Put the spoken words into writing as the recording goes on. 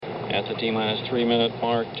At the T-minus 3-minute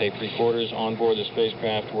mark, tape recorders on board the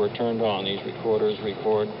spacecraft were turned on. These recorders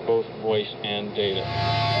record both voice and data. The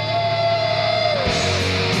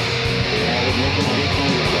added mission decon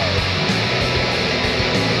start.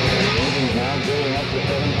 The engine's now building up to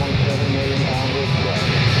 7.7 million pounds of thrust.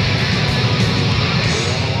 We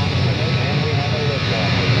have a launch commit and we have a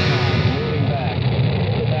liftoff. Moving back.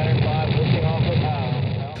 The Saturn V lifting off with power.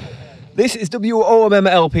 This is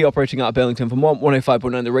WOMMLP operating out of Burlington from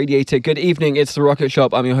 105.9 The Radiator. Good evening, it's The Rocket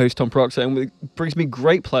Shop. I'm your host, Tom Proxer, and it brings me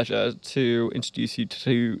great pleasure to introduce you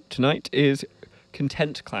to tonight is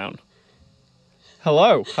Content Clown.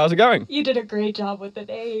 Hello, how's it going? You did a great job with the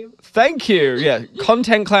name. Thank you. Yeah,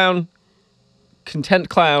 Content Clown, Content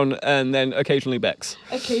Clown, and then occasionally Bex.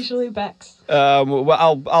 Occasionally Bex.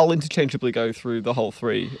 Well, I'll interchangeably go through the whole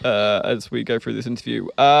three as we go through this interview.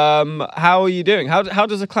 How are you doing? How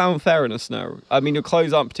does a clown fare in a snow? I mean, your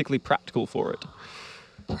clothes aren't particularly practical for it.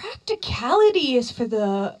 Practicality is for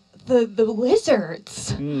the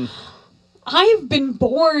lizards. I've been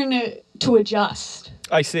born to adjust.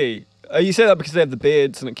 I see. You say that because they have the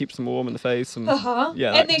beards and it keeps them warm in the face. And,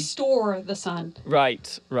 yeah, and they store the sun.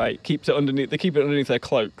 Right. Keeps it underneath. They keep it underneath their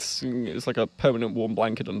cloaks. It's like a permanent warm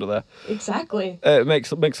blanket under there. Exactly. It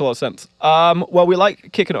makes a lot of sense. Well, we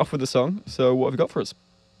like kicking it off with a song. So what have you got for us?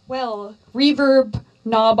 Well, reverb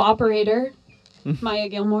knob operator, Maya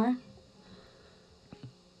Gilmore.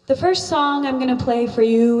 The first song I'm going to play for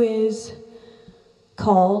you is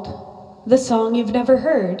called The Song You've Never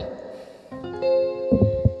Heard.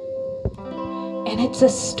 And it's a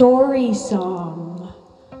story song.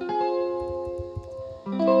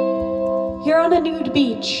 You're on a nude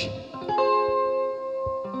beach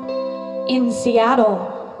in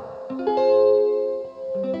Seattle.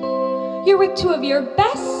 You're with two of your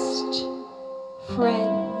best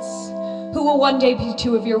friends who will one day be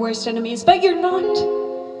two of your worst enemies, but you're not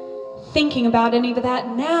thinking about any of that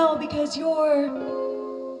now because you're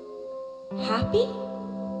happy.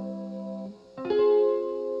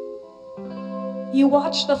 You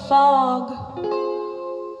watch the fog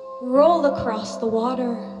roll across the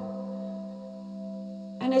water,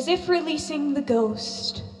 and as if releasing the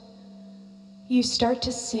ghost, you start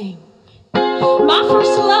to sing. My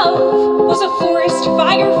first love was a forest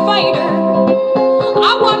firefighter.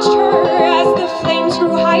 I watched her as the flames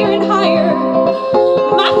grew higher and higher.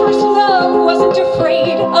 My first love wasn't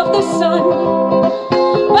afraid of the sun,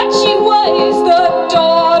 but she was the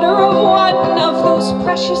daughter of one of those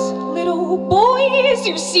precious little boys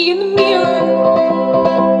you see in the mirror.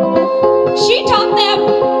 She taught them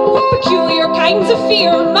peculiar kinds of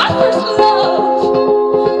fear. My first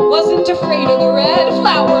love wasn't afraid of the red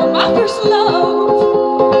flower. My first love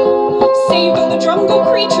saved all the jungle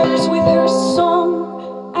creatures with her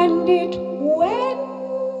song, and it went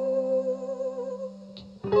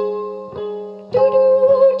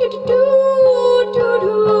doo-doo, doo-doo,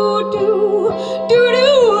 doo-doo,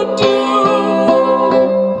 doo-doo, doo-doo.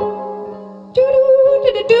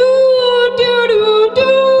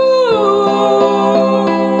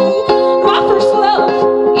 My first love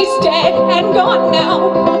is dead and gone now.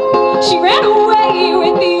 She ran away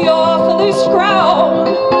with the awfulest crowd.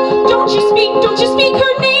 Don't you speak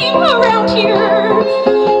her name around here.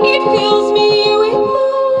 It fills me with the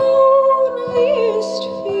loneliest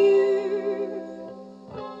fear.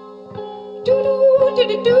 Do-do,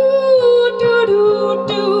 do-do-do, do-do-do,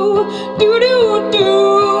 do-do-do.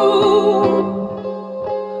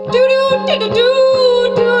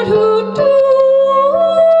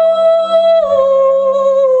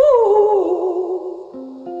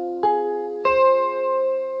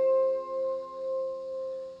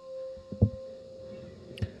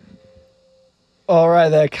 All right,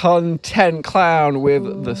 there, Content Clown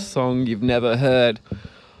with The Song You've Never Heard.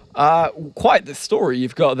 Quite the story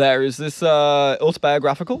you've got there. Is this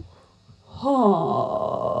autobiographical?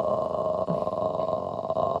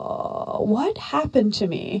 What happened to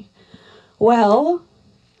me? Well,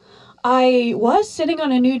 I was sitting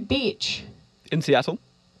on a nude beach. In Seattle?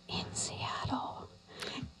 In Seattle.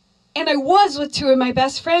 And I was with two of my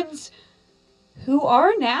best friends who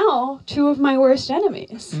are now two of my worst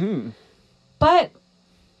enemies. But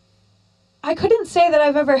I couldn't say that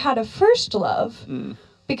I've ever had a first love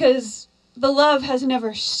because the love has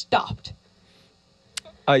never stopped.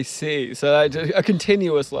 I see. So a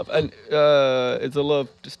continuous love. And is the love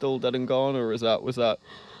just still dead and gone, or was that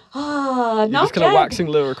not just kind dead. of waxing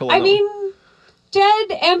lyrical? I mean,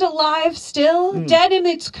 dead and alive still. Dead in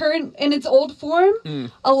its old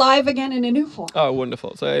form, alive again in a new form. Oh,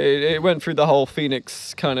 wonderful. So it went through the whole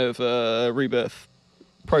Phoenix kind of rebirth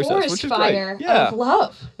process, Forest which is fire great. Yeah, of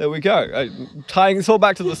love. there we go. Tying this all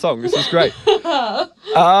back to the song. This is great.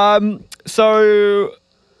 So,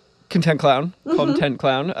 Content Clown.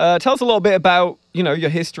 Tell us a little bit about, your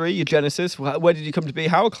history, your genesis. Where did you come to be?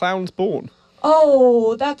 How are clowns born?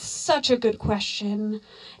 Oh, that's such a good question.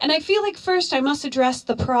 And I feel like first I must address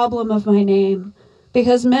the problem of my name,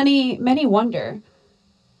 because many wonder,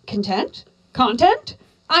 content? Content?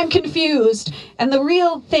 I'm confused. And the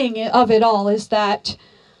real thing of it all is that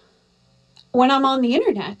when I'm on the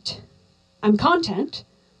internet, I'm content.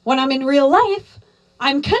 When I'm in real life,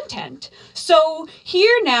 I'm content. So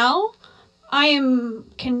here now, I am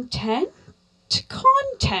content,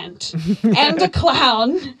 and a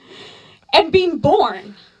clown, and being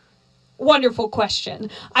born. Wonderful question.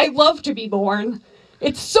 I love to be born.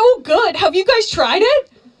 It's so good. Have you guys tried it?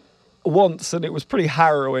 Once, and it was pretty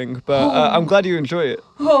harrowing, but I'm glad you enjoy it.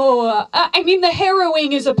 I mean, the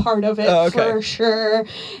harrowing is a part of it, for sure.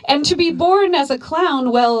 And to be born as a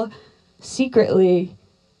clown, well, secretly,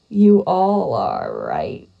 you all are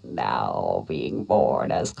right now being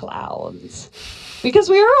born as clowns. Because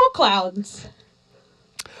we are all clowns.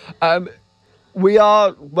 We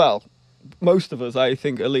are, well, most of us, I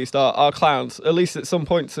think, at least, are clowns, at least at some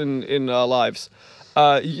points in our lives.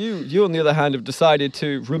 You, on the other hand, have decided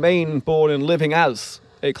to remain born and living as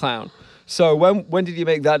a clown. So when did you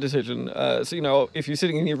make that decision? So, if you're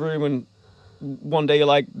sitting in your room and one day you're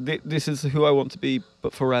like, this is who I want to be,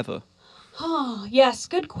 but forever. Oh, yes,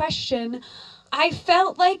 good question. I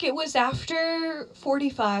felt like it was after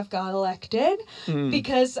 45 got elected,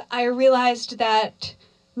 because I realized that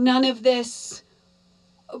none of this,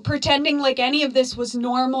 pretending like any of this was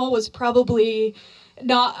normal, was probably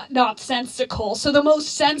not sensical. So the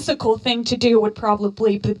most sensical thing to do would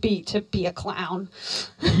probably be to be a clown.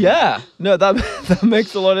 Yeah, no, that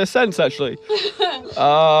makes a lot of sense, actually.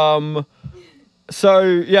 So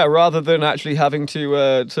yeah, rather than actually having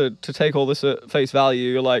to take all this at face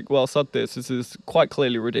value, you're like, well, sod this. This is quite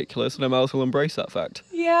clearly ridiculous, and I might as well embrace that fact.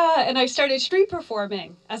 Yeah, and I started street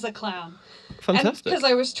performing as a clown. Fantastic. Because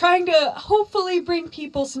I was trying to hopefully bring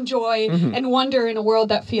people some joy and wonder in a world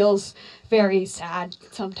that feels very sad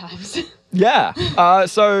sometimes. Yeah.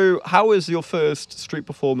 So how was your first street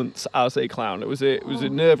performance as a clown? Was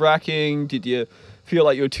it nerve-wracking? Did you feel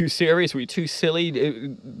like you were too serious? Were you too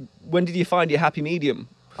silly? When did you find your happy medium?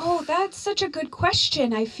 Oh, that's such a good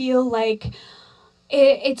question. I feel like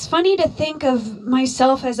it's funny to think of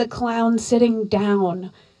myself as a clown sitting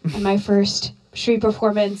down in my first street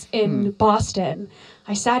performance in Boston.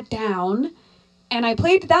 I sat down and I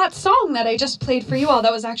played that song that I just played for you all.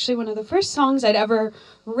 That was actually one of the first songs I'd ever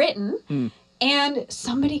written. And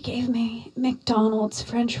somebody gave me McDonald's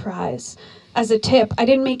French fries as a tip. I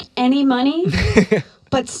didn't make any money,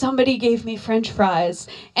 but somebody gave me French fries.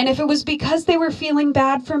 And if it was because they were feeling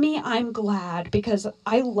bad for me, I'm glad, because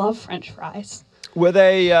I love French fries. Were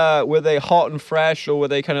they hot and fresh, or were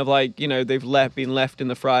they kind of like, they've been left in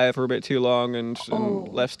the fryer for a bit too long and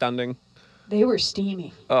left standing? They were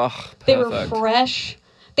steamy. Oh, perfect. They were fresh.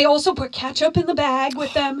 They also put ketchup in the bag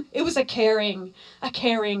with them. It was a caring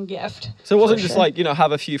gift. So it wasn't just like,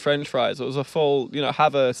 have a few French fries. It was a full,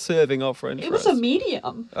 have a serving of French fries. It was a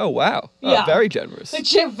medium. Oh, wow. Yeah. Very generous.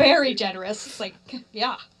 Very generous. It's like,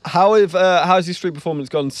 yeah. How's your street performance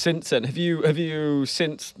gone since then? Have you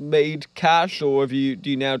since made cash, or do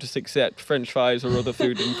you now just accept French fries or other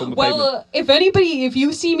food from the pavement? If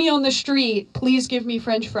you see me on the street, please give me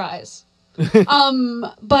French fries.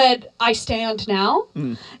 But I stand now,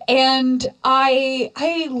 and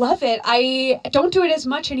I love it. I don't do it as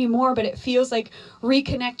much anymore, but it feels like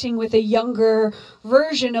reconnecting with a younger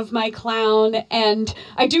version of my clown. And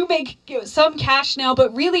I do make some cash now,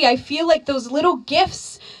 but really I feel like those little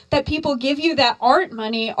gifts that people give you that aren't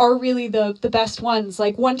money are really the best ones.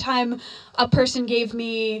 Like one time a person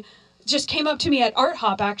just came up to me at Art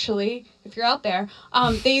Hop, actually, if you're out there.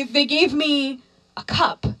 They gave me a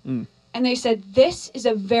cup. And they said, "This is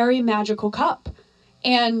a very magical cup."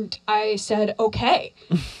 And I said, "Okay."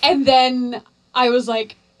 And then I was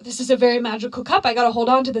like, this is a very magical cup. I got to hold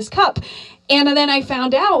on to this cup. And then I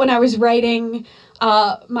found out when I was writing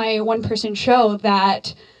my one-person show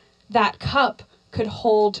that that cup could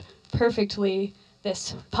hold perfectly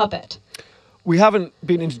this puppet. We haven't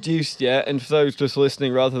been introduced yet, and for those just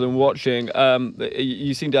listening rather than watching,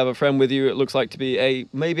 you seem to have a friend with you. It looks like to be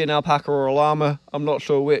maybe an alpaca or a llama. I'm not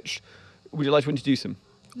sure which. Would you like to introduce him?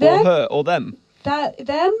 Or her, or them?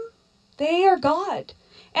 They are God.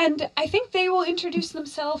 And I think they will introduce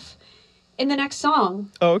themselves in the next song.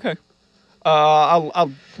 Oh, okay.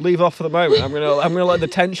 I'll leave off for the moment. I'm gonna let the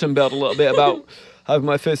tension build a little bit about having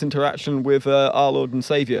my first interaction with our Lord and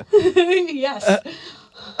Saviour. Yes.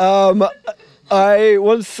 I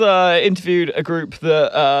once interviewed a group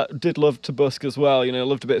that did love to busk as well. You know,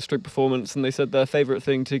 loved a bit of street performance, and they said their favourite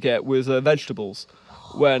thing to get was vegetables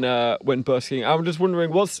when busking. I'm just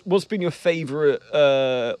wondering, what's been your favourite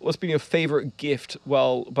gift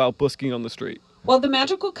while busking on the street? Well, the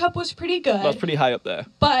Magical Cup was pretty good. That's pretty high up there.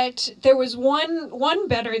 But there was one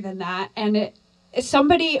better than that, and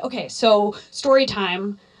okay, so story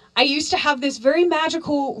time. I used to have this very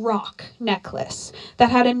magical rock necklace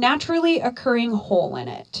that had a naturally occurring hole in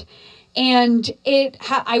it. And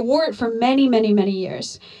I wore it for many, many, many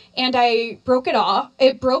years. And I broke it off.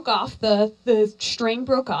 It broke off, the string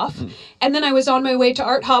broke off. And then I was on my way to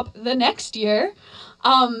Art Hop the next year.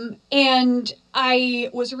 And I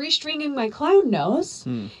was restringing my clown nose.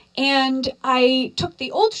 And I took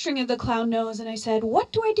the old string of the clown nose and I said,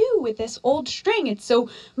 what do I do with this old string? It's so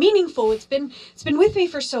meaningful. It's been with me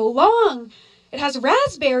for so long. It has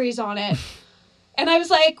raspberries on it. And I was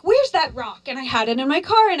like, where's that rock? And I had it in my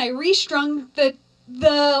car and I restrung the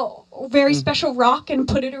very special rock and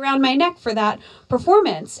put it around my neck for that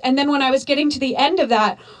performance. And then when I was getting to the end of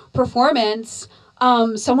that performance,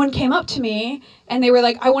 someone came up to me and they were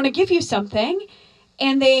like, I want to give you something.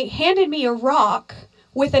 And they handed me a rock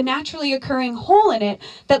with a naturally occurring hole in it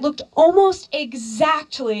that looked almost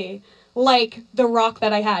exactly like the rock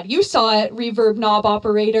that I had. You saw it, Reverb Knob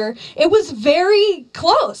Operator. It was very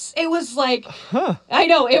close. It was like, I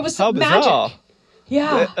know, it was How magic. bizarre.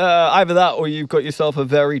 Yeah. Either that or you've got yourself a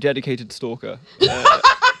very dedicated stalker.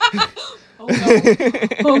 Oh no.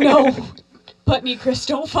 Oh no. Putney Chris,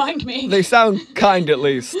 don't find me. They sound kind, at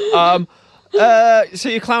least. So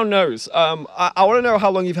your clown nose. I want to know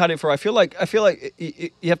how long you've had it for. I feel like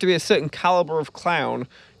you have to be a certain caliber of clown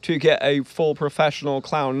to get a full professional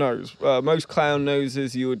clown nose. Most clown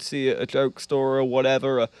noses you would see at a joke store or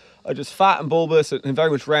whatever are just fat and bulbous and very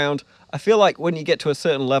much round. I feel like when you get to a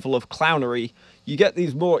certain level of clownery, you get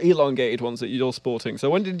these more elongated ones that you're sporting. So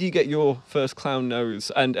when did you get your first clown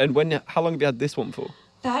nose, and how long have you had this one for?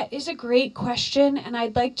 That is a great question, and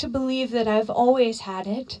I'd like to believe that I've always had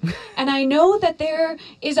it. And I know that there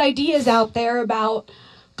is ideas out there about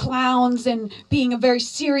clowns and being a very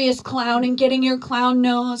serious clown and getting your clown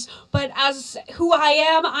nose, but as who I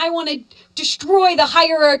am, I want to destroy the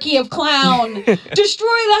hierarchy of clown. Destroy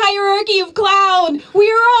the hierarchy of clown. We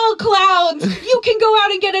are all clowns. You can go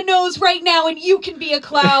out and get a nose right now and you can be a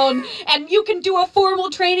clown, and you can do a formal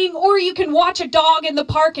training, or you can watch a dog in the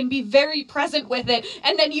park and be very present with it,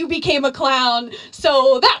 and then you became a clown.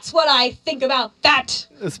 So that's what I think about that.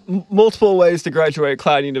 There's multiple ways to graduate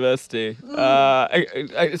Clown University.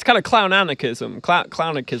 It's kind of clown anarchism.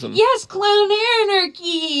 Clownicism. Yes, clown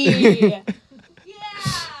anarchy.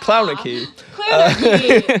 Clownarchy.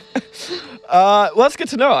 Clownarchy. Well, that's good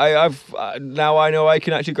to know. Now I know I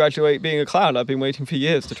can actually graduate being a clown. I've been waiting for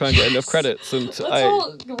years to try and get enough credits, and Let's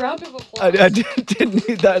all round of applause. I didn't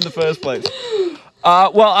need that in the first place.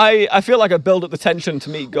 Well, I feel like I built up the tension to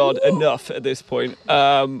meet God enough at this point.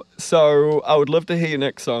 So I would love to hear your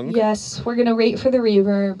next song. Yes, we're gonna wait for the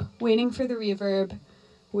reverb. Waiting for the reverb.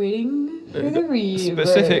 Waiting for the reverb.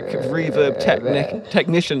 Specific reverb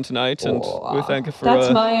technician tonight, and we thank her for. That's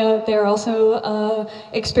Maya. They're also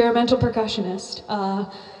experimental percussionist.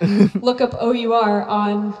 Look up OUR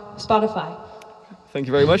on Spotify. Thank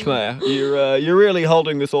you very much, Maya. You're really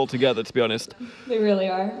holding this all together, to be honest. They really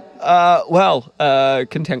are.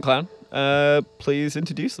 Content Clown, please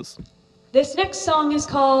introduce us. This next song is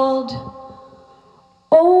called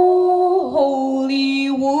 "Oh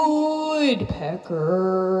Holy Woodpecker."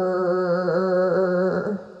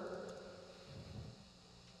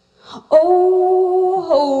 Oh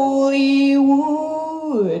Holy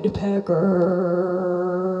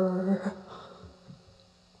Woodpecker.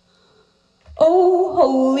 Oh,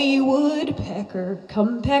 holy woodpecker,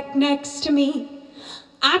 come peck next to me.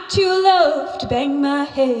 I too love to bang my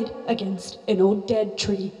head against an old dead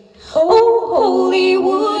tree. Oh, holy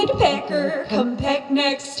woodpecker, come peck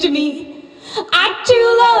next to me. I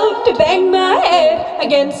too love to bang my head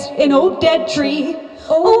against an old dead tree.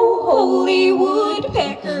 Oh, holy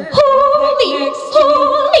woodpecker, holy,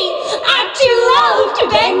 holy, I too love to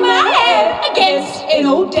bang my head against an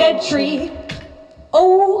old dead tree.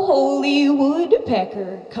 Oh, holy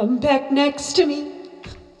woodpecker, come peck next to me.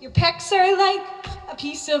 Your pecks are like a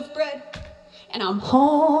piece of bread, and I'm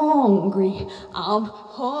hungry, I'm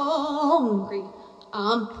hungry,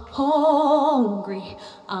 I'm hungry,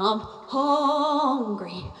 I'm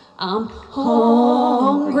hungry, I'm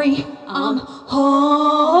hungry, I'm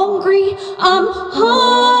hungry, I'm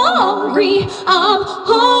hungry, I'm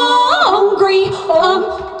hungry,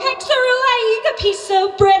 pecks are like a piece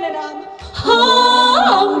of bread, and I'm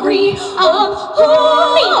hungry. hungry, I'm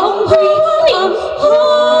hungry, I'm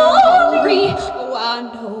hungry. Oh, I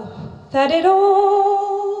know that it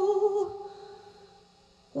all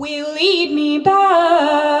will lead me back.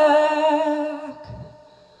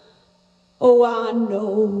 Oh, I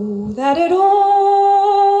know that it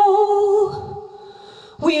all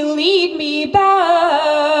will lead me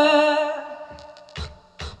back.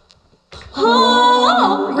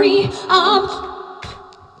 Hungry, I'm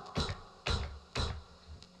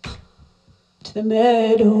to the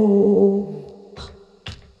meadow,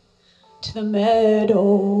 to the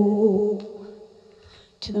meadow,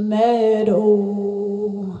 to the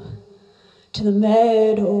meadow, to the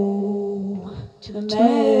meadow, to the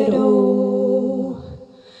meadow,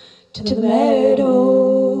 to the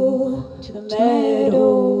meadow, to the meadow,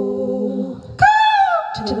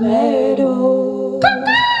 to the meadow,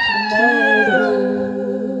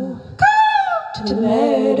 to the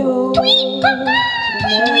meadow,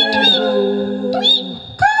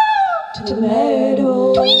 to the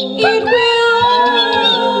meadow, it will,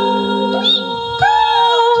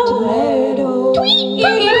 to the meadow, it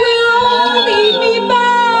will lead me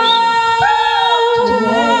back, to the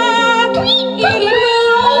meadow, it will lead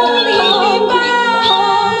me back,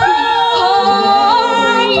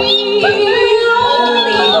 it will lead me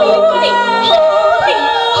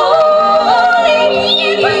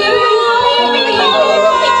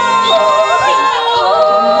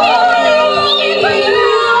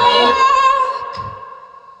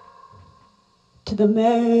to the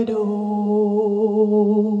meadow.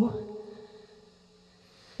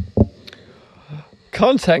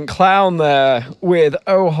 Content clown there with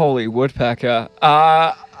Oh Holy Woodpecker.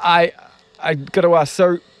 I gotta ask.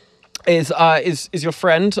 So, is your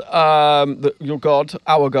friend, your god,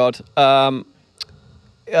 our god? Are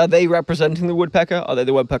they representing the woodpecker? Are they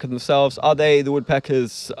the woodpecker themselves? Are they the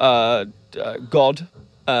woodpecker's god?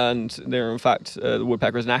 And they're in fact the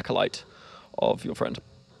woodpecker is an acolyte of your friend.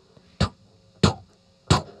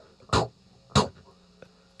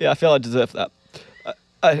 Yeah, I feel I deserve that.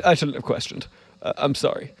 I shouldn't have questioned. I'm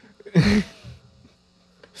sorry.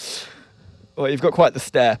 Well, you've got quite the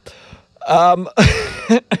stare.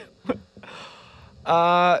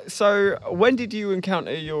 So when did you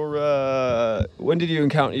encounter your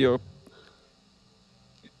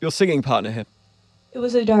singing partner here? It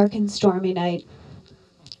was a dark and stormy night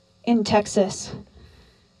in Texas.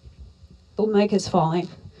 The mic is falling.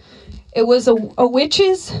 It was a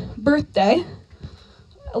witch's birthday,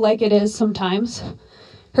 like it is sometimes.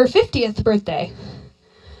 Her 50th birthday.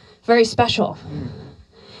 Very special.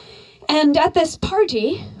 And at this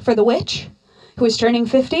party for the witch, who was turning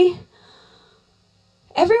 50,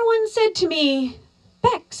 everyone said to me,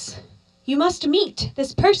 Bex, you must meet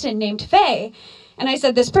this person named Faye. And I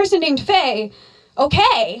said, this person named Faye,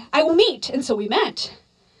 okay, I will meet. And so we met.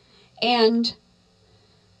 And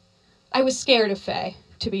I was scared of Faye,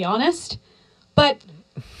 to be honest. But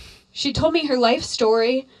she told me her life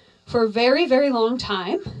story for a very, very long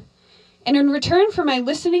time. And in return for my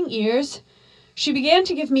listening ears, she began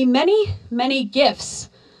to give me many, many gifts.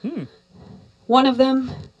 One of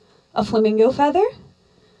them, a flamingo feather.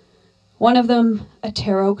 One of them, a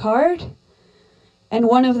tarot card. And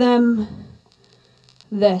one of them,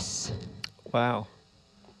 this. Wow.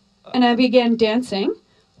 And I began dancing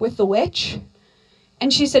with the witch.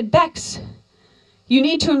 And she said, Bex, you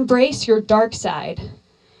need to embrace your dark side.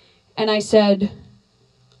 And I said,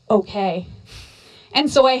 okay. And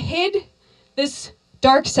so I hid this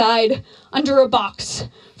dark side under a box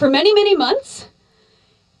for many, many months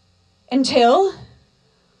until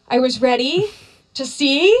I was ready to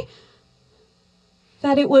see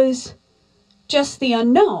that it was just the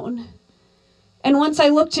unknown. And once I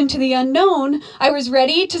looked into the unknown, I was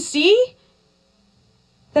ready to see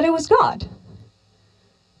that it was God.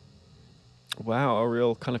 Wow, a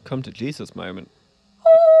real kind of come to Jesus moment.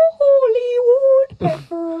 Oh, holy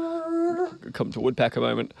woodpecker. Come to woodpecker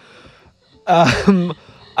moment. I'm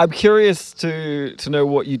curious to know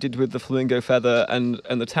what you did with the flamingo feather and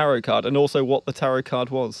the tarot card, and also what the tarot card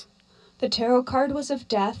was. The tarot card was of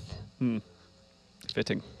death.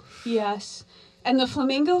 Fitting. Yes. And the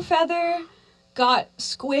flamingo feather got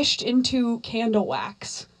squished into candle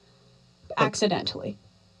wax accidentally.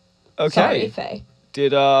 Okay. Sorry, Faye.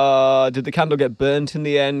 Did the candle get burnt in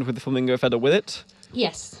the end with the flamingo feather with it?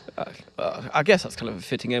 Yes. I guess that's kind of a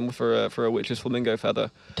fitting end for a witch's flamingo feather.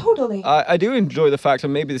 Totally. I do enjoy the fact,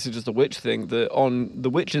 and maybe this is just a witch thing, that on the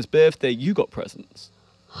witch's birthday you got presents.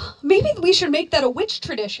 Maybe we should make that a witch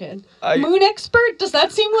tradition. I- Moon expert? Does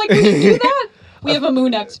that seem like we should do that? We have a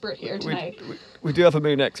moon expert here tonight. We do have a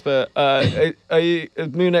moon expert. Are you a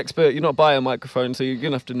moon expert? You're not by a microphone, so you're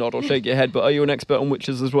going to have to nod or shake your head, but are you an expert on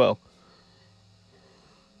witches as well?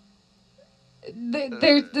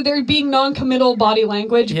 They're being non-committal body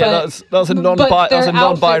language, Yeah, but that's a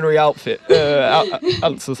non-binary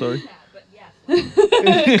answer, sorry.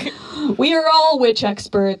 We are all witch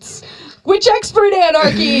experts. Witch expert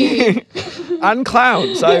anarchy! And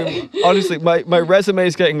clowns. So, honestly, my resume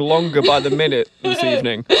is getting longer by the minute this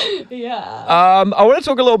evening. Yeah. I want to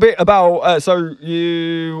talk a little bit about, so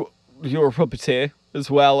you're a puppeteer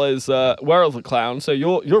as well as a clown, so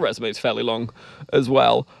your resume is fairly long as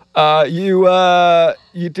well.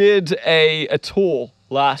 You did a tour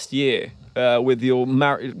last year with your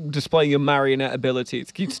displaying your marionette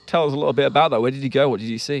abilities. Can you tell us a little bit about that? Where did you go? What did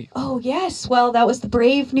you see? Oh, yes. Well, that was the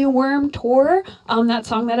Brave New Worm tour. That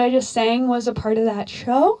song that I just sang was a part of that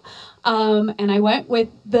show. And I went with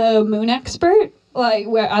the moon expert.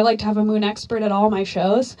 Where I like to have a moon expert at all my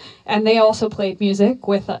shows. And they also played music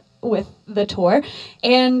with the tour.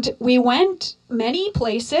 And we went many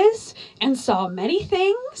places and saw many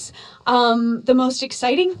things. The most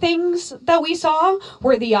exciting things that we saw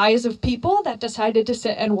were the eyes of people that decided to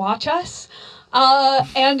sit and watch us.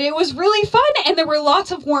 And it was really fun, and there were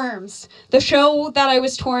lots of worms. The show that I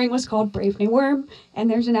was touring was called Brave New Worm, and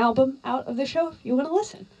there's an album out of the show if you want to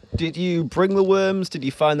listen. Did you bring the worms? Did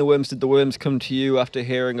you find the worms? Did the worms come to you after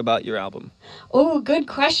hearing about your album? Oh, good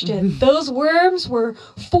question. Those worms were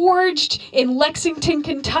forged in Lexington,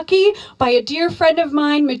 Kentucky by a dear friend of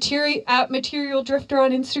mine, at Material Drifter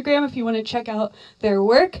on Instagram, if you want to check out their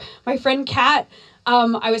work. My friend Kat,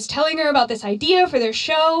 I was telling her about this idea for their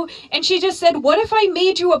show, and she just said, "What if I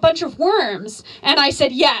made you a bunch of worms?" And I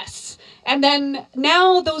said, yes. And then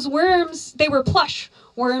now those worms, they were plush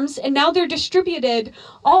worms, and now they're distributed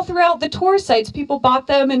all throughout the tour sites. People bought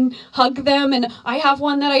them and hug them, and I have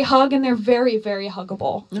one that I hug, and they're very, very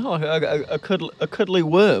huggable. No, a cuddly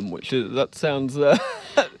worm, that sounds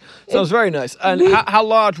sounds very nice. And how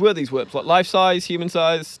large were these worms? Like life size, human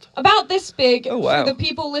sized? About this big. Oh, wow. For the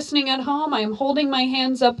people listening at home, I am holding my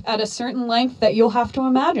hands up at a certain length that you'll have to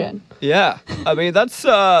imagine. Yeah, I mean that's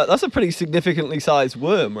a pretty significantly sized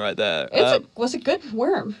worm right there. Was a good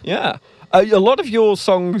worm. Yeah. A lot of your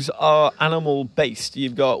songs are animal-based.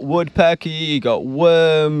 You've got woodpecker, you got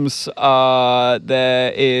worms.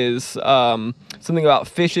 There is something about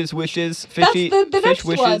fish's wishes. That's the fish next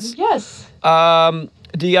wishes. one. Yes.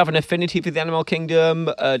 Do you have an affinity for the animal kingdom?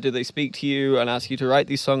 Do they speak to you and ask you to write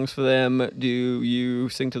these songs for them? Do you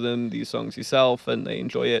sing to them these songs yourself and they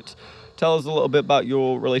enjoy it? Tell us a little bit about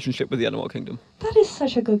your relationship with the animal kingdom. That is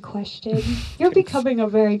such a good question. You're becoming a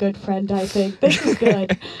very good friend, I think. This is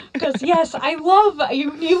good. Because, yes, I love,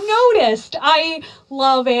 you noticed, I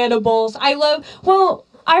love animals.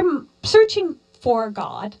 I'm searching for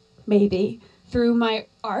God, maybe, through my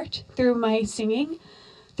art, through my singing,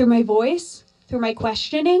 through my voice, through my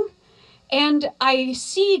questioning. And I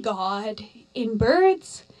see God in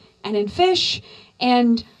birds and in fish.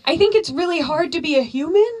 And I think it's really hard to be a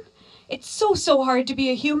human. It's so hard to be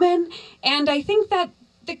a human, and I think that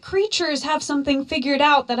the creatures have something figured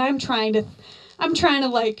out that I'm trying to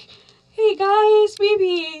like, hey guys,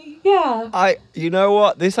 maybe, yeah. You know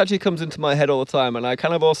what? This actually comes into my head all the time, and I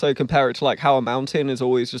kind of also compare it to like how a mountain is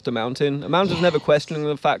always just a mountain. A mountain's never questioning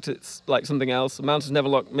the fact it's like something else. A mountain's never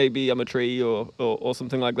like maybe I'm a tree or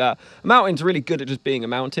something like that. A mountain's really good at just being a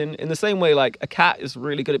mountain. In the same way, like a cat is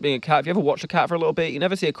really good at being a cat. If you ever watch a cat for a little bit, you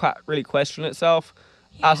never see a cat really question itself.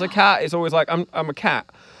 As a cat, it's always like, I'm a cat.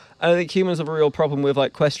 And I think humans have a real problem with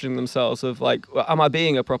like questioning themselves of like, am I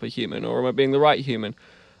being a proper human or am I being the right human?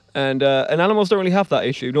 And animals don't really have that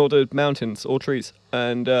issue, nor do mountains or trees.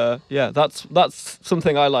 And that's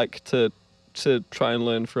something I like to try and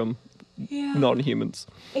learn from non-humans.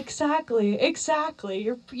 Exactly.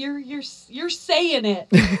 You're saying it,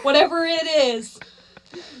 whatever it is.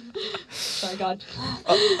 Sorry, God.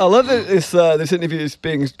 I love that this interview is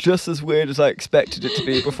being just as weird as I expected it to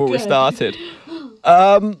be before we started.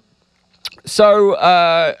 So,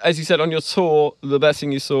 as you said on your tour, the best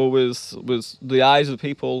thing you saw was the eyes of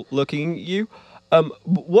people looking at you.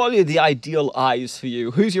 What are the ideal eyes for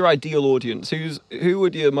you? Who's your ideal audience? Who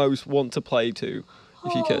would you most want to play to,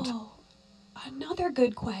 if you could? Another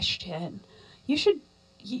good question. You should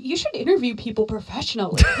interview people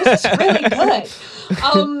professionally. This is really good.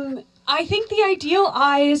 I think the ideal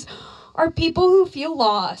eyes are people who feel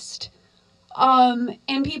lost, and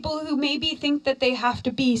people who maybe think that they have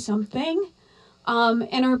to be something,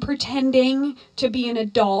 and are pretending to be an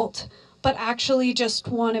adult, but actually just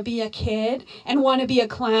want to be a kid and want to be a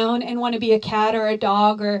clown and want to be a cat or a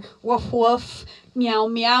dog or woof woof, meow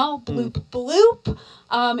meow, bloop bloop.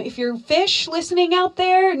 If you're fish listening out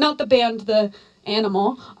there, not the band, the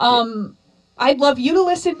animal, I'd love you to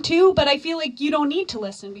listen too, but I feel like you don't need to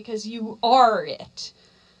listen because you are it.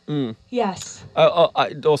 Yes.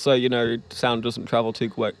 Also, sound doesn't travel too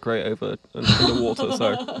great over in the water,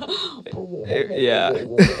 so yeah,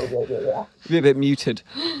 be a bit muted.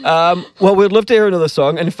 Well, we'd love to hear another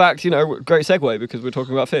song, and in fact, great segue because we're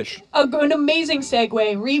talking about fish. An amazing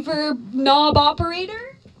segue. Reverb knob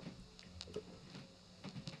operator.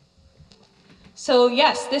 So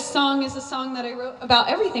yes, this song is a song that I wrote about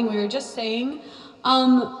everything we were just saying.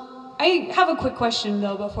 I have a quick question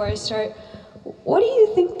though before I start. What do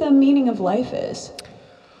you think the meaning of life is?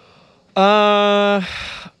 I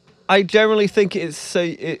generally think it's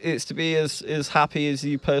to be as happy as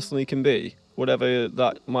you personally can be, whatever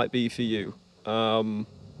that might be for you. I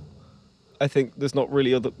think there's not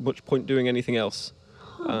really much point doing anything else.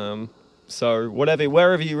 So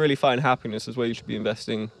wherever you really find happiness is where you should be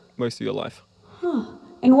investing most of your life.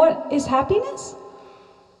 And what is happiness?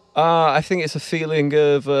 I think it's a feeling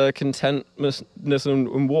of contentness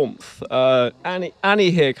and warmth.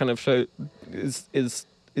 Annie here kind of is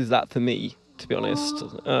that for me, to be honest.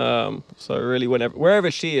 So really,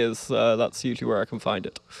 wherever she is, that's usually where I can find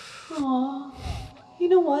it. Aw, you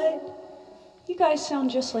know what? You guys sound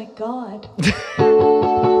just like God.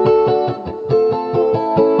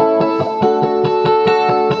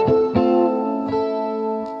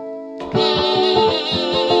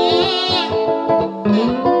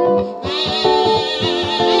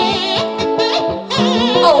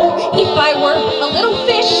 If I were a little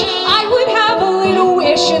fish, I would have a little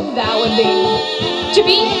wish, and that would be to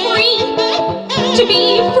be free,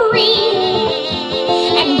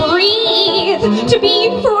 and breathe, to be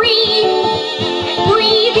free,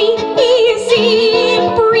 breathe easy,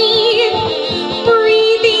 breathe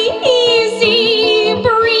easy,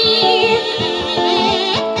 breathe.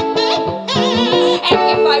 And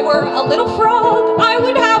if I were a little frog, I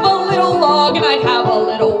would have a little log, and I'd have a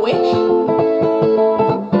little wish.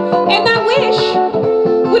 And that wish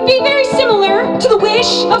would be very similar to the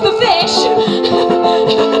wish of the fish.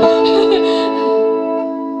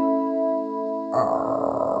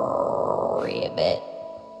 Ribbit.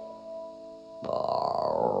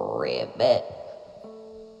 Ribbit.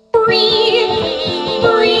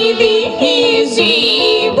 Breathe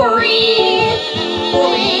easy, breathe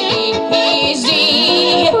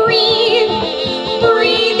easy,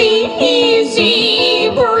 breathe easy,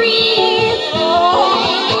 breathe.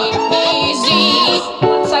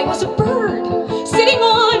 Once I was a bird sitting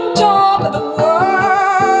on top of the world.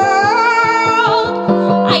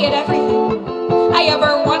 I had everything I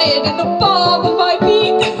ever wanted in the palm of my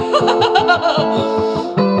beak.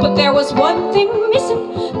 But there was one thing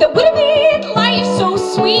missing that would have made life so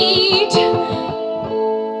sweet.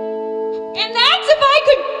 And that's if I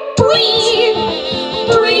could breathe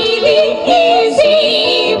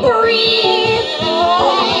easy, breathe easy, breathe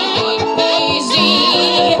easy,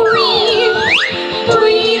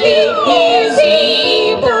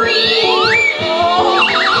 breathe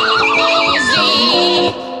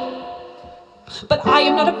easy. But I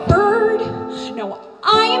am not a bird. No,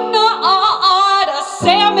 I am not a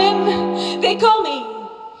salmon. They call me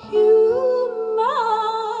human.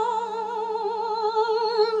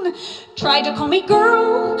 Tried to call me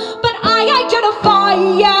girl, but I identify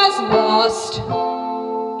as lost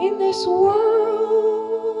in this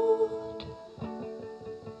world.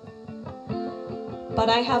 But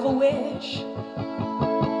I have a wish,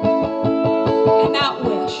 and that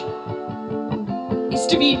wish is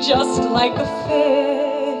to be just like the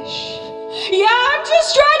fish. Yeah, I'm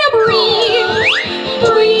just trying to breathe easy,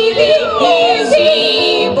 breathe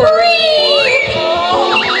easy, breathe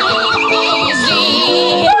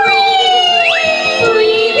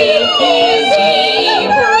easy,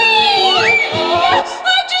 breathe.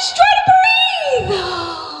 I'm just trying to breathe.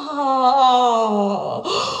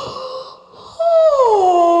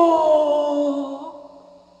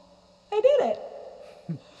 I did it.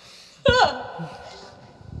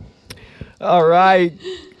 All right,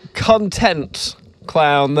 content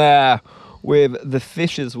clown there with the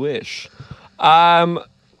fish's wish.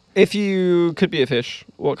 If you could be a fish,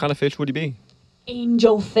 what kind of fish would you be?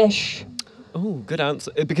 Angelfish. Oh, good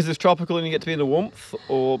answer. Because it's tropical and you get to be in the warmth,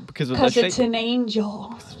 or because of that Because shape? it's an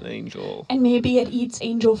angel. It's an angel. And maybe it eats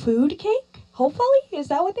angel food cake? Hopefully? Is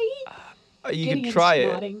that what they eat? You could Gideon's try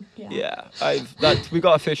it. nodding. Yeah, we've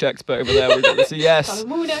got a fish expert over there. We've got this, yes. Got a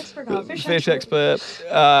moon expert, got a Fish expert,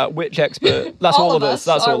 witch expert. That's all of us.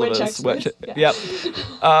 That's are all of witch us. experts. Yeah.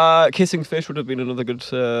 Yep. Kissing fish would have been another good,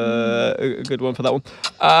 a good one for that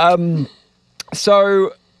one.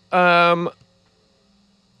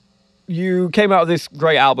 You came out with this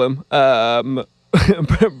great album,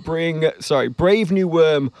 Brave New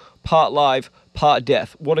Worm, part live, part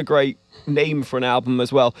death. What a great name for an album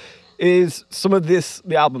as well. Is some of this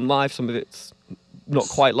the album live? Some of it's not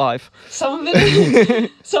quite live. Some of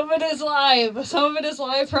it is live. Some of it is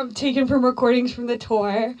live taken from recordings from the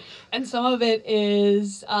tour, and some of it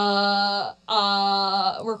is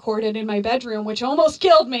recorded in my bedroom, which almost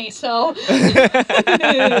killed me. So, but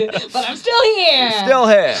I'm still here. Still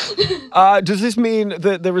here. Does this mean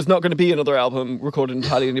that there is not going to be another album recorded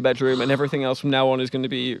entirely in your bedroom, and everything else from now on is going to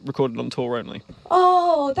be recorded on tour only?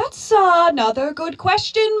 Oh, that's another good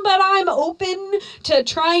question, but I'm open to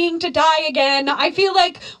trying to die again. I feel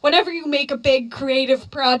like whenever you make a big creative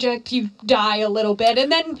project, you die a little bit,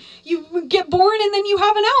 and then you get born, and then you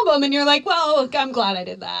have an album, and you're like, well, I'm glad I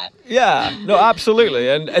did that. Yeah, no, absolutely.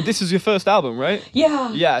 And this is your first album, right?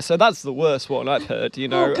 Yeah. Yeah, so that's the worst one I've heard. You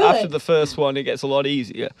know, Oh, good. after the first one, it gets a lot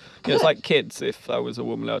easier. You know, it's like kids. If I was a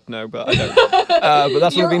woman, I'd know, but I don't. But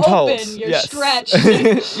that's You're what I've been told. open, you're Yes.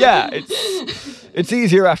 stretched. Yeah, it's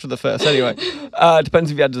easier after the first. Anyway,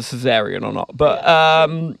 depends if you had a cesarean or not. But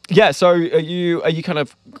so are you kind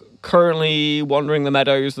of currently wandering the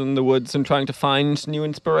meadows and the woods and trying to find new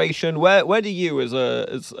inspiration? Where do you, as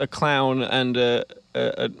a clown and a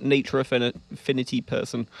nature affinity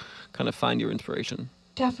person, kind of find your inspiration?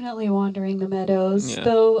 Definitely wandering the meadows, Yeah.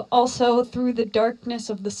 though also through the darkness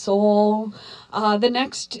of the soul. The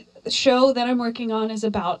next show that I'm working on is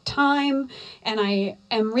about time, and I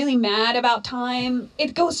am really mad about time.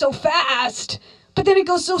 It goes so fast, but then it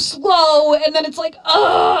goes so slow, and then it's like,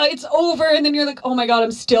 it's over, and then you're like, oh my god,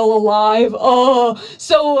 I'm still alive.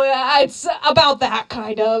 So it's about that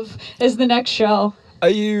kind of is the next show. Are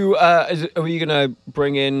you gonna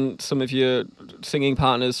bring in some of your singing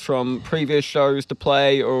partners from previous shows to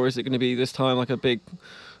play, or is it going to be this time like a big,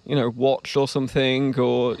 watch or something,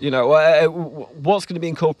 or what's going to be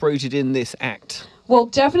incorporated in this act? Well,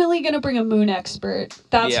 definitely going to bring a moon expert.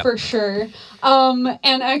 That's Yeah. for sure. And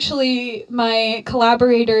actually, my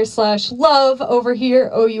collaborator / love over here,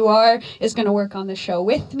 OUR, is going to work on the show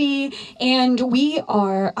with me. And we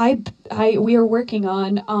are working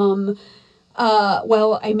on,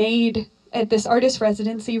 I made at this artist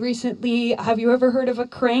residency recently. Have you ever heard of a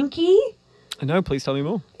cranky? No, please tell me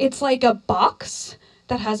more. It's like a box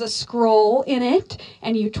that has a scroll in it,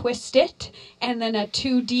 and you twist it, and then a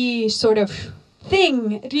 2D sort of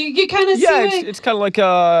thing. Do you kind of see it? It's kind of like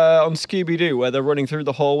on Scooby-Doo, where they're running through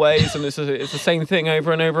the hallways, and it's the same thing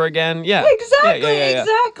over and over again. Yeah,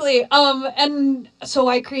 Exactly. And so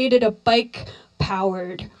I created a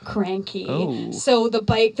bike-powered cranky. Oh. So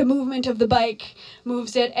the movement of the bike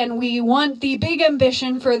moves it, and we want the big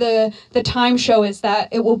ambition for the time show is that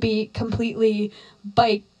it will be completely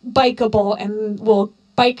bikeable, and we'll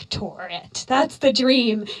bike tour it. That's the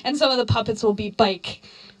dream, and some of the puppets will be bike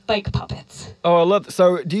puppets. Oh, I love.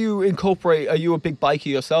 So, do you incorporate? Are you a big biker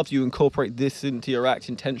yourself? Do you incorporate this into your act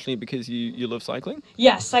intentionally because you love cycling?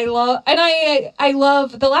 Yes, I love, and I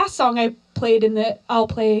love the last song I played I'll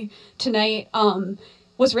play tonight.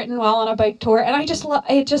 Was written while on a bike tour, and I just love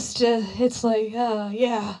it. It's like,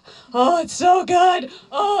 it's so good.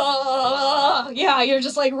 You're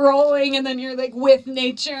just like rolling, and then you're like with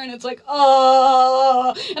nature, and it's like,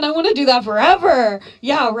 and I want to do that forever.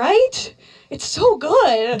 Yeah, right. It's so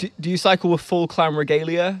good. Do you cycle with full clown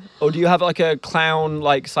regalia, or do you have like a clown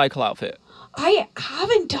cycle outfit? I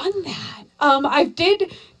haven't done that. I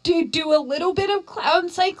did do a little bit of clown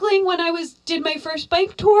cycling when I did my first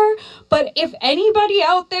bike tour, but if anybody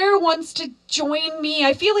out there wants to join me,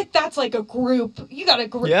 I feel like that's like a group. You got a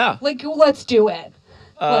group. Yeah. Like, let's do it.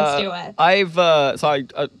 Let's do it. I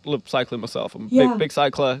love cycling myself. I'm a big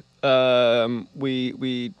cycler.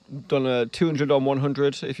 We done a 200 on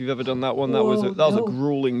 100. If you've ever done that one, that was a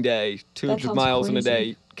grueling day. 200 miles in a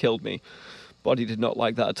day killed me. Body did not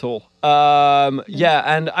like that at all.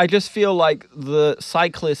 And I just feel like the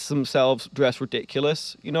cyclists themselves dress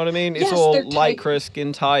ridiculous. You know what I mean? It's Yes, all they're tight. lycra,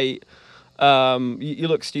 skin tight. You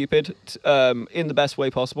look stupid in the best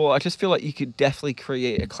way possible. I just feel like you could definitely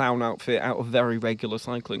create a clown outfit out of very regular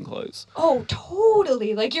cycling clothes. Oh,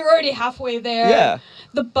 totally. Like, you're already halfway there. Yeah.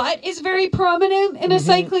 The butt is very prominent in a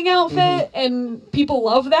cycling outfit, and people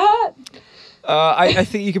love that. I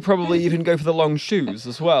think you could probably even go for the long shoes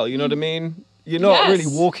as well. You know what I mean? You're not Yes. really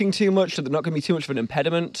walking too much, so they're not going to be too much of an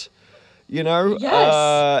impediment. You know,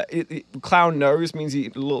 Yes. clown nose means the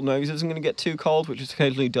little nose isn't going to get too cold, which it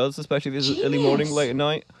occasionally does, especially if it's early morning, Genius. late at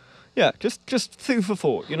night. Yeah, just food for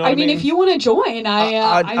thought. You know what I mean, if you want to join,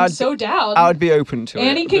 I'm so down. I would be open to it.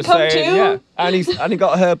 Annie can Just come saying, too. Yeah, Annie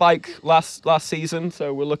got her bike last season,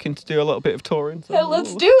 so we're looking to do a little bit of touring. So Yeah,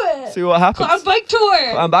 let's do it. see what happens. Clown bike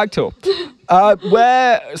tour. I'm back tour.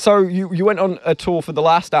 So you went on a tour for the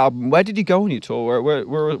last album. Where did you go on your tour?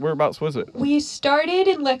 Whereabouts was it? We started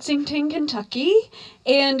in Lexington, Kentucky,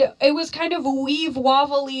 and it was kind of weave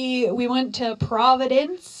wobbly. We went to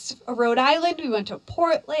Providence, Rhode Island. We went to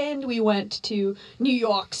Portland. We went to New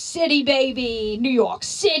York City, baby. New York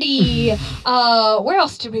City. Where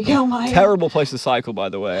else did we go, Maya? Terrible place to cycle, by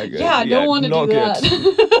the way. Yeah, don't want to do not good.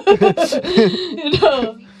 that. You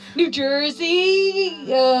know, New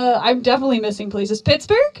Jersey. I'm definitely missing places.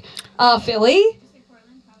 Pittsburgh, Philly,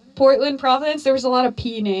 Portland, Providence. There was a lot of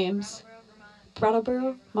P names.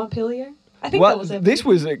 Brattleboro, Montpelier. I think that Well, was it. this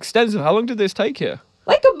was extensive. How long did this take you?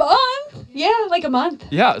 Like a month. Yeah, like a month.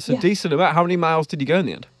 Yeah, it's a Yeah. decent amount. How many miles did you go in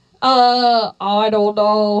the end? I don't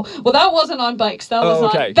know. Well, that wasn't on bikes. That was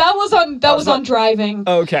okay. on. That was on driving.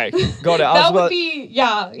 Okay, got it. That would be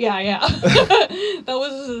yeah. That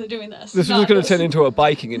was doing this. This was not going to this. turn into a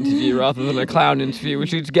biking interview rather than a clown interview. We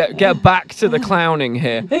should get back to the clowning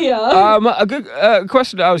here. Yeah. A good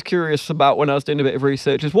question that I was curious about when I was doing a bit of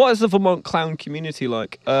research is, what is the Vermont clown community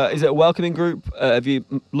like? Is it a welcoming group? Have you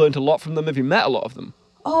learned a lot from them? Have you met a lot of them?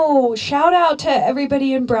 Oh, shout out to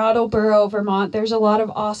everybody in Brattleboro, Vermont. There's a lot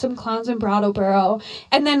of awesome clowns in Brattleboro.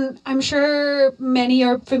 And then I'm sure many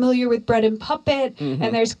are familiar with Bread and Puppet,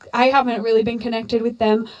 and I haven't really been connected with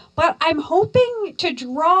them, but I'm hoping to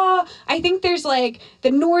draw, I think there's like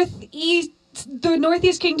the Northeast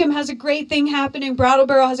Kingdom has a great thing happening.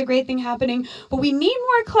 Brattleboro has a great thing happening, but we need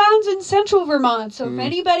more clowns in Central Vermont. So if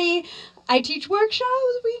anybody, I teach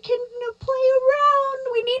workshops, we can play around.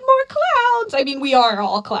 We need more clowns. I mean, we are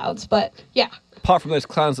all clowns, but yeah. Apart from those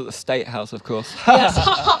clowns at the State House, of course. Yes.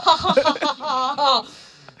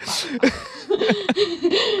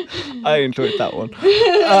 I enjoyed that one.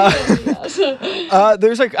 Yes.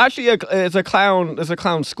 There's a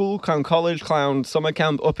clown school, clown college, clown summer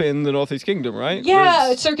camp up in the Northeast Kingdom, right?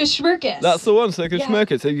 Yeah, Circus Schmirkus. That's the one, Circus Yeah.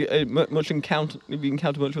 Schmirkus. Have you have you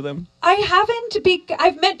encountered much with them? I haven't.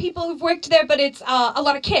 I've met people who've worked there, but it's a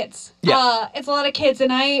lot of kids. Yeah. It's a lot of kids,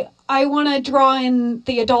 and I want to draw in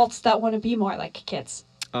the adults that want to be more like kids.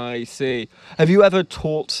 I see. Have you ever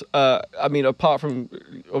taught, apart from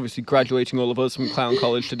obviously graduating all of us from clown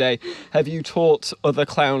college today, have you taught other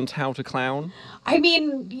clowns how to clown? I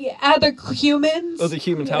mean, other humans. Other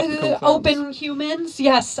humans how to become clowns? Open humans.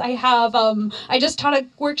 Yes, I have. I just taught a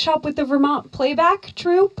workshop with the Vermont Playback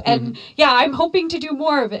Troupe, and yeah, I'm hoping to do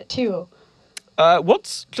more of it too.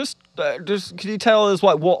 Just can you tell us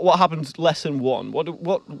what happens lesson 1?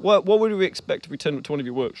 What would we expect if we turned up to one of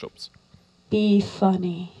your workshops? Be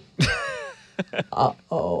funny.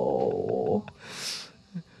 Uh-oh.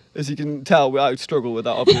 As you can tell, I struggle with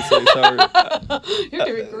that, obviously. So You're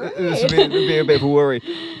doing great. this would be a bit of a worry.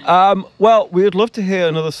 Well, we would love to hear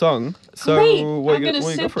another song. So Great. what I'm you going to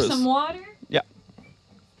got sip for us? some water. Yeah.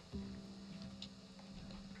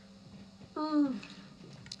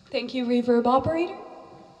 Thank you, Reverb Operator.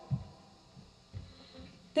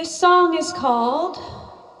 This song is called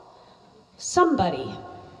Somebody.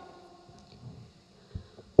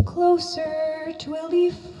 Closer to a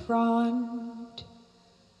leaf frond,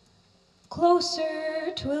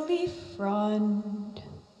 closer to a leaf frond,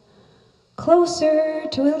 closer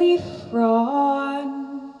to a leaf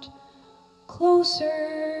frond,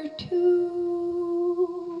 closer to.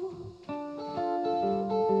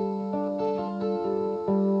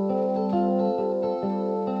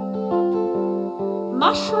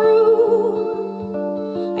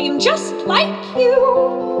 Mushroom, I am just like you.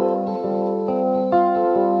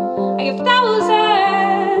 I have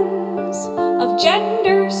thousands of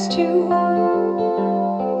genders too.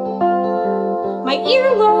 My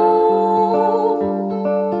earlobe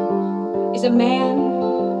is a man.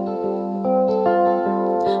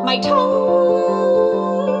 My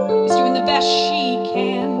tongue is doing the best she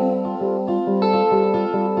can.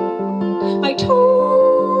 My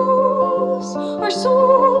toes are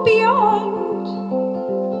so beyond.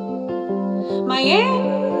 My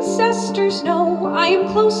ancestors know I am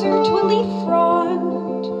closer to a leaf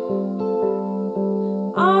frond.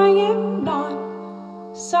 I am not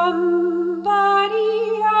somebody,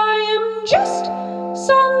 I am just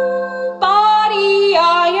somebody.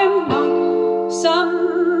 I am not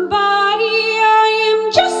somebody, I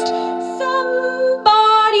am just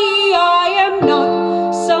somebody. I am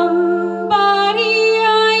not somebody,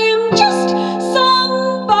 I am just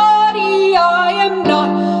somebody.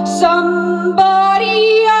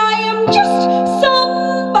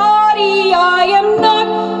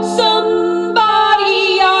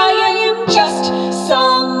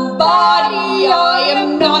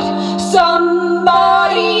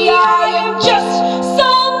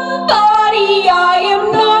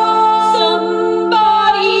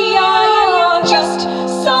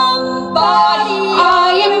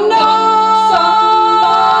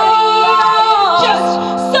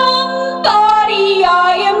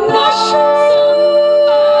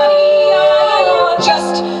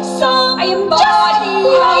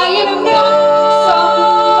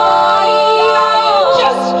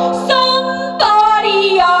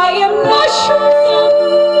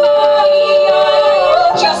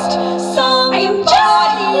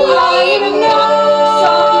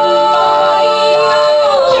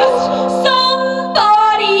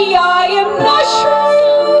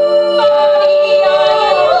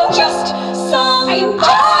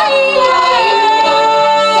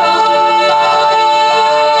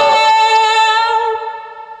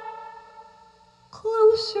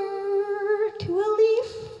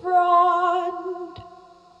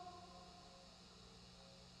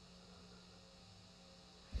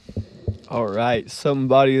 All right,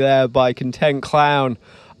 Somebody There by Content Clown.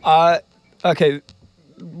 Okay,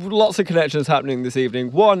 lots of connections happening this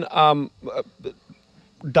evening. One,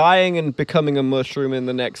 dying and becoming a mushroom in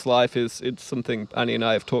the next life it's something Annie and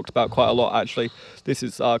I have talked about quite a lot, actually. This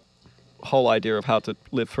is our whole idea of how to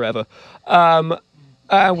live forever.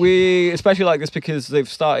 And we especially like this because they've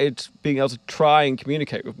started being able to try and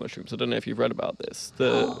communicate with mushrooms. I don't know if you've read about this.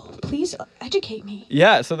 Please educate me.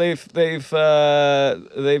 Yeah, so they've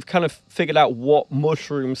kind of figured out what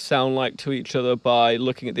mushrooms sound like to each other by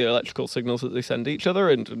looking at the electrical signals that they send each other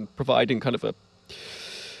and providing kind of an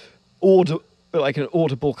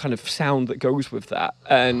audible kind of sound that goes with that.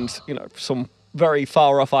 And some very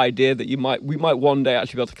far off idea that we might one day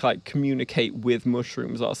actually be able to like communicate with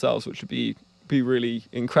mushrooms ourselves, which would be really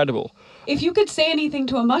incredible. If you could say anything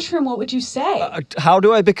to a mushroom, what would you say? How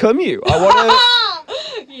do I become you? I want to.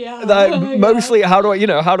 Yeah. Mostly, how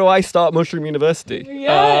do I start Mushroom University?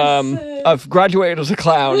 Yes. I've graduated as a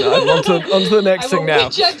clown. I'm onto the next thing now. I'm a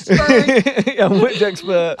witch expert. I'm a witch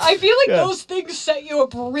expert. I feel like those things set you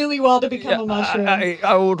up really well to become a mushroom.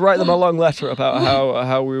 I would write them a long letter about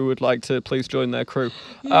how we would like to please join their crew.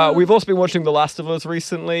 Yeah. We've also been watching The Last of Us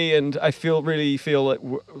recently, and I really feel like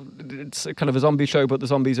it's kind of a zombie show, but the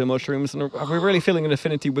zombies are mushrooms, and we're really feeling an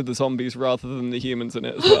affinity with the zombies rather than the humans in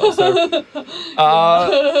it as well. So,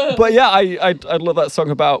 but yeah, I love that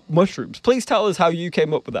song about mushrooms. Please tell us how you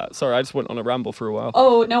came up with that. Sorry, I just went on a ramble for a while.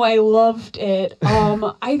 Oh, no, I loved it.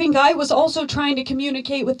 I think I was also trying to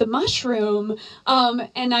communicate with the mushroom,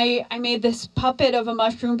 and I made this puppet of a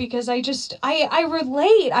mushroom because I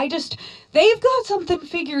relate. They've got something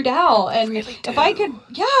figured out, and really if I could,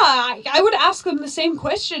 I would ask them the same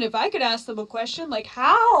question. If I could ask them a question like,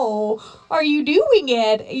 how are you doing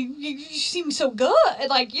it? You seem so good.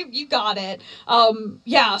 Like, you got it.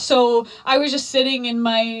 So I was just sitting in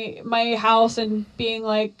my house and being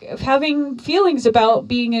like, having feelings about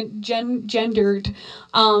being gendered.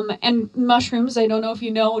 And mushrooms, I don't know if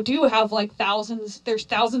you know, do have like there's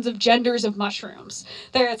thousands of genders of mushrooms.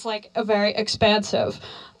 It's like a very expansive.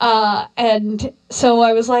 And so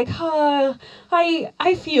I was like,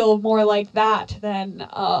 I feel more like that than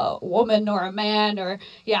a woman or a man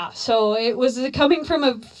so it was coming from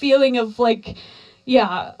a feeling of like,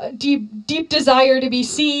 deep desire to be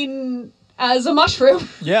seen as a mushroom.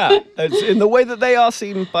 Yeah, it's in the way that they are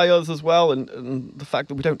seen by us as well, and the fact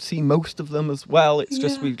that we don't see most of them as well. It's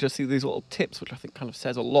just we just see these little tips, which I think kind of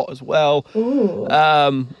says a lot as well. Ooh.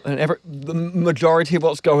 And the majority of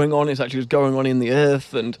what's going on is actually just going on in the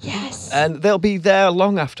earth, and they'll be there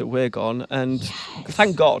long after we're gone. And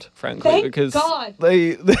thank God, frankly, because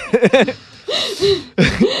they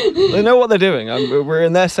they know what they're doing. We're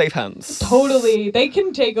in their safe hands. Totally, they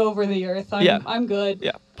can take over the earth. I'm good.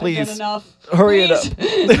 Yeah. Please, I've done enough. Hurry it up.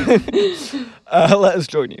 Let us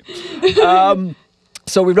join you.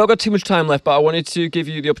 So we've not got too much time left, but I wanted to give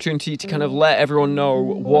you the opportunity to kind of let everyone know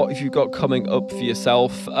what you've got coming up for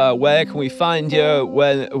yourself. Where can we find you?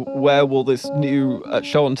 Where will this new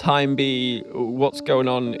show on time be? What's going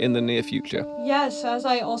on in the near future? Yes, as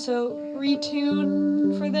I also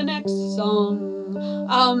retune for the next song.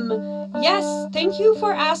 Yes, thank you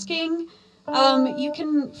for asking. You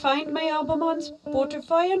can find my album on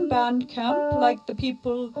Spotify and Bandcamp, like the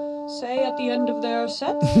people say at the end of their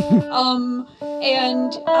sets. And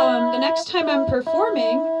the next time I'm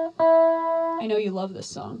performing, I know you love this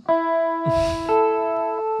song.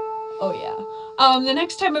 Oh yeah. The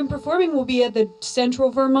next time I'm performing will be at the Central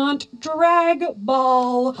Vermont Drag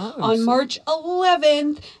Ball on March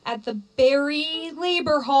 11th at the Barrie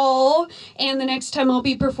Labor Hall. And the next time I'll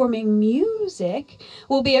be performing music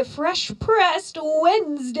will be at Fresh Pressed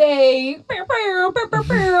Wednesday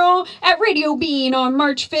at Radio Bean on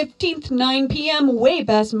March 15th, 9 p.m. Way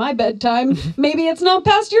past my bedtime. Maybe it's not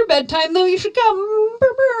past your bedtime, though. You should come.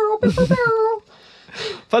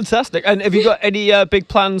 Fantastic. And have you got any big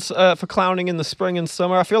plans for clowning in the spring and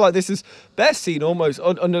summer? I feel like this is best seen almost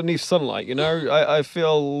underneath sunlight, I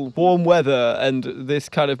feel warm weather and this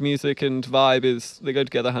kind of music and vibe they go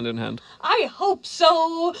together hand in hand. I hope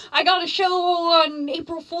so. I got a show on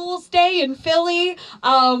April Fool's Day in Philly.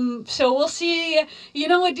 So we'll see.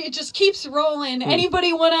 It just keeps rolling.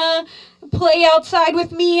 Anybody want to play outside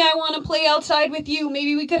with me? I want to play outside with you.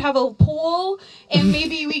 Maybe we could have a pool and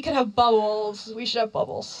maybe we could have bubbles. We should have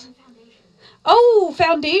bubbles. Oh,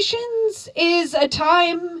 Foundations is a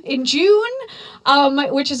time in June,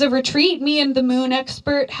 which is a retreat me and the Moon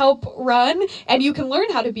Expert help run. And you can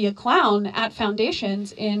learn how to be a clown at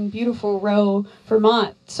Foundations in beautiful Rowe,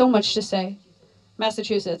 Vermont. So much to say.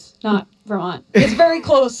 Massachusetts, not Vermont. It's very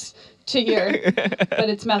close to here, but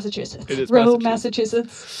it's Massachusetts. It is Rowe, Massachusetts.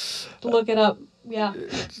 Massachusetts. Look it up. Yeah,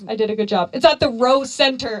 I did a good job. It's at the Row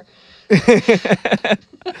Center.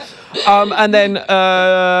 And then,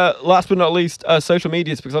 last but not least, social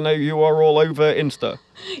medias, because I know you are all over Insta.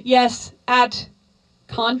 Yes, at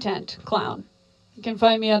Content Clown. You can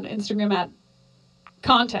find me on Instagram at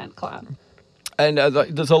Content Clown. And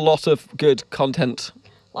there's a lot of good content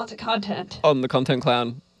Lots of content. on the Content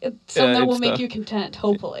Clown. It's some that will Insta. make you content,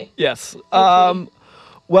 hopefully. Yes. Hopefully.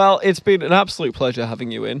 Well, it's been an absolute pleasure having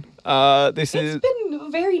you in. This is. It's been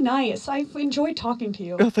very nice. I've enjoyed talking to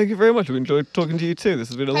you. Oh, thank you very much. I've enjoyed talking to you too. This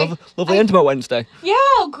has been a I- lovely I- intimate Wednesday. Yeah,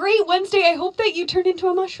 great Wednesday. I hope that you turn into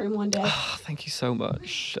a mushroom one day. Oh, thank you so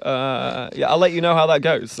much. Yeah, I'll let you know how that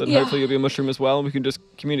goes, and Yeah. hopefully you'll be a mushroom as well, and we can just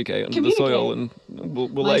communicate under the soil, and we'll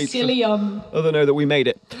let each Mycelium. other know that we made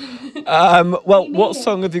it. Well, We what made it.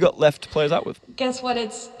 song have you got left to play us out with? Guess what?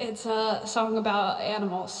 It's a song about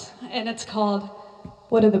animals, and it's called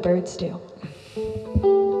 "What Do the Birds Do?"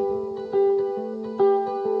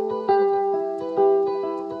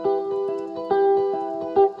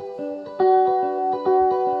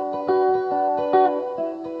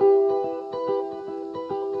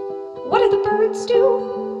 What do the birds do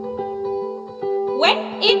when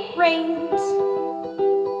it rains?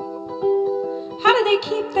 How do they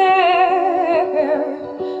keep their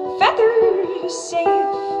feathers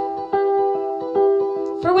safe?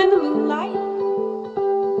 For when the moonlight,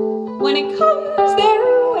 when it comes their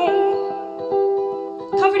way,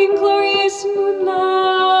 covered in glorious moonlight,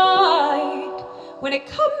 when it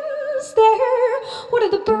comes there, what do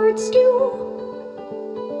the birds do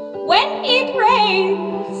when it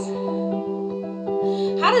rains?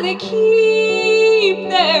 How do they keep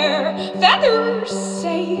their feathers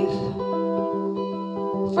safe?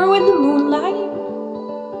 For when the moonlight,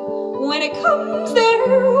 when it comes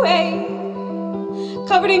their way,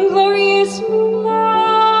 covered in glorious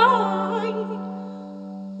moonlight,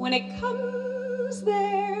 when it comes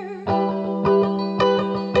there.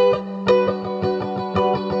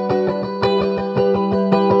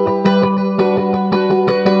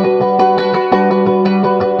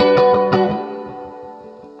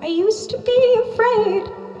 I used to be afraid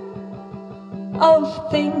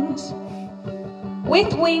of things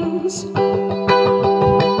with wings.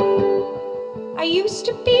 I used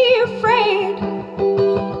to be afraid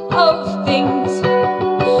of things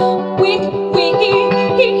with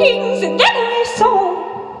wings, and then I saw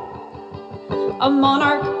a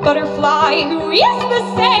monarch butterfly who is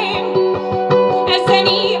the same as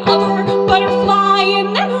any other butterfly,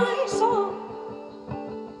 and then I saw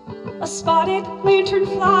a spotted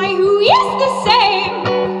lanternfly who is the same,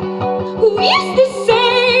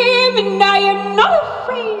 and I am not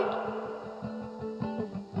afraid.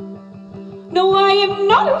 No, I am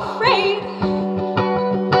not afraid.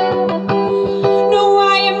 No,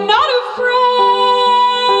 I am not afraid.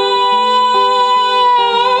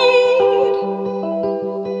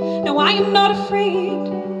 No, I am not afraid.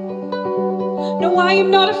 No, I am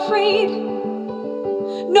not afraid.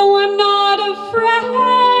 No, I'm not afraid.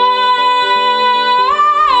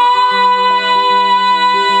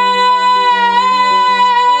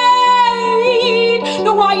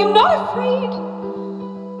 No, I am not afraid.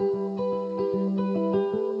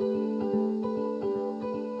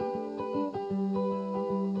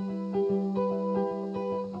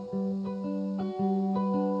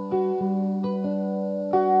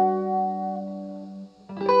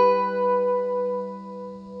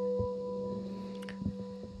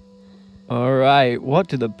 All right, What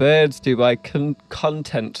Do the Birds Do by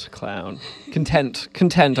Content Clown. Content. I'm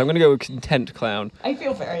going to go with Content Clown. I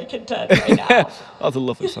feel very content right now. That's a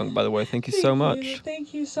lovely song, by the way. Thank you so much.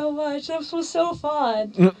 Thank you so much. This was so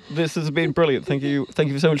fun. This has been brilliant. Thank you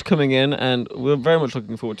so much for coming in, and we're very much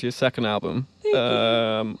looking forward to your second album. Thank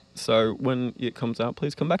you. So when it comes out,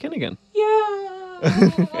 please come back in again.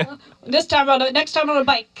 Yeah. Next time on a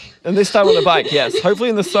bike. And this time on a bike, yes. Hopefully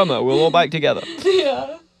in the summer, we'll all bike together.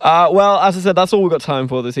 Yeah. Well, as I said, that's all we've got time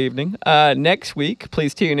for this evening. Next week,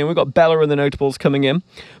 please tune in. We've got Bella and the Notables coming in.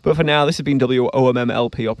 But for now, this has been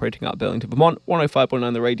WOMMLP operating out of Burlington, Vermont,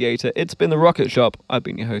 105.9 The Radiator. It's been The Rocket Shop. I've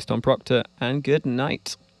been your host, Tom Proctor, and good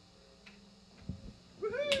night.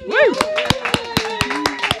 Woo!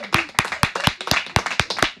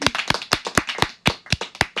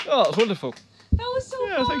 Oh, that's wonderful. That was so fun.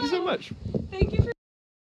 Yeah, thank you so much. Thank you for